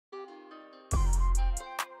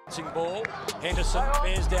Ball. Henderson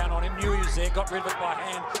bears down on him, knew he was there, got rid of it by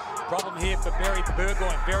hand. Problem here for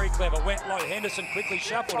Burgoyne, very clever, went low. Henderson quickly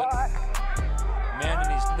shuffled it. Man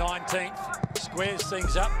in his 19th, squares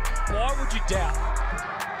things up. Why would you doubt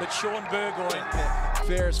that Shaun Burgoyne,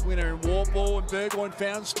 fairest winner in warp ball, and Burgoyne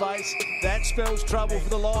found space. That spells trouble for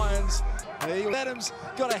the Lions. Adams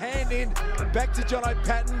got a hand in, back to John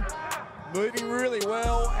O'Patten, moving really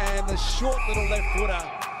well, and the short little left footer.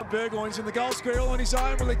 Burgoyne's in the goal square all on his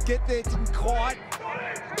own. Will it get there? Didn't quite.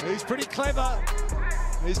 He's pretty clever.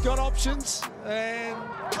 He's got options and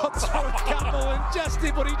got through a couple and just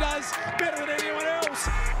did what he does better than anyone else.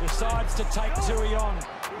 Decides to take Tui on.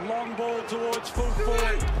 Long ball towards full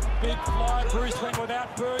forward. Big fly. Bruce went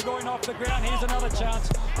without Burgoyne off the ground. Here's another chance.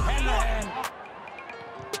 Hand to hand.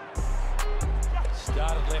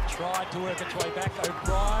 Started left, tried to work its way back.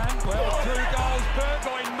 O'Brien, well, 2 goals.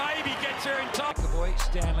 Burgoyne maybe gets her in top. The boy,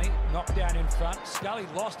 Stanley, knocked down in front. Scully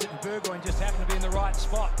lost it and Burgoyne just happened to be in the right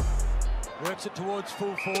spot. Works it towards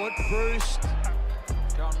full forward. Bruce.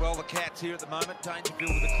 Going well, the Cats here at the moment.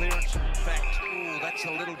 Dangerfield with the clearance. In fact, ooh, that's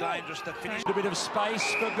a little dangerous to finish. A bit of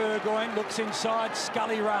space for Burgoyne. Looks inside.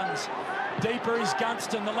 Scully runs. Deeper is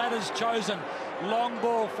Gunston. The ladder's chosen. Long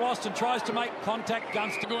ball. Floston tries to make contact.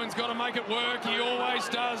 Gunston. Burgoyne's got to make it work. He always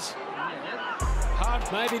does.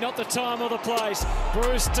 Hard. Maybe not the time or the place.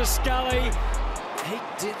 Bruce to Scully.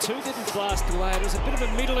 Two didn't blast away. It was a bit of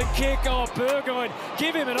a middling kick. Oh, Burgoyne,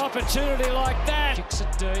 give him an opportunity like that. Kicks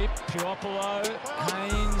it deep. Puopolo,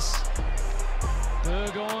 Haynes,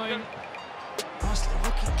 Burgoyne. Nice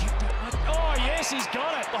looking kick. Oh, yes, he's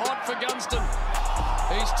got it. Hot for Gunston.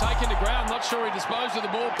 He's taken the ground. Not sure he disposed of the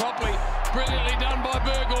ball properly. Brilliantly done by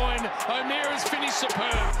Burgoyne. O'Meara's finished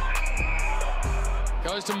superb.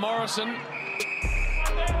 Goes to Morrison.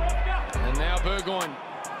 And now Burgoyne.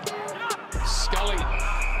 Scully.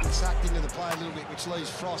 Sucked into the play a little bit, which leaves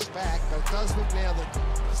Frost back, but it does look now that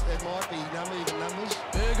there might be even numbers.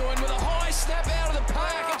 Burgoyne with a high snap out of the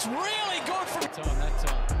pack. It's really good from that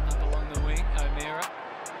time. Up along the wing, O'Meara.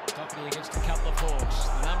 Doherty against a couple of Hawks.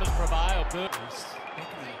 The numbers prevail. Burgoyne's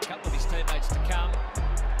beckoning a couple of his teammates to come.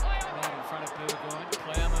 Right in front of Burgoyne.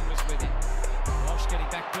 Plowman was with him. Walsh getting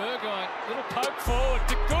back Burgoyne. Little poke forward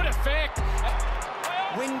to good effect.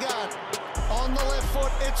 Wingard on the left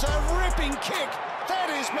foot. It's a ripping kick.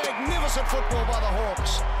 That is magnificent football by the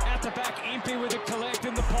Hawks. At the back, Impey with a collect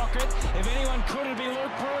in the pocket. If anyone couldn't be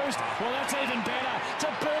Luke Bruce, well, that's even better. To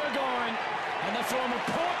Burgoyne. And the former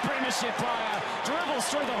Port Premiership player dribbles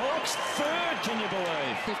through the Hawks' third, can you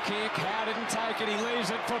believe? The kick, Howe didn't take it. He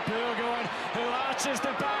leaves it for Burgoyne, who arches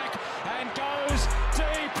the back and goes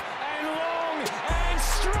deep and long and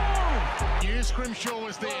strong. Scrimshaw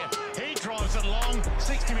was there. He drives it long.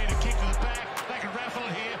 60-metre kick to the back. They can raffle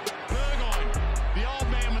it here. Burgoyne, the old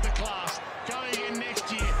man with the class, going again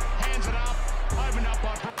next year. Hands it up. Opened up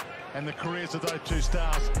by... And the careers of those two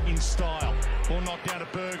stars in style. Ball knocked down to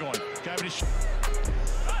Burgoyne. Gave it a... So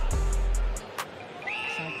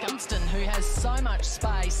Gunston, who has so much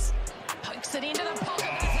space, pokes it into the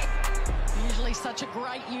pocket. Usually such a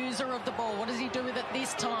great user of the ball. What does he do with it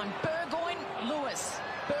this time? Burgoyne, Lewis.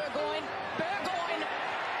 Burgoyne.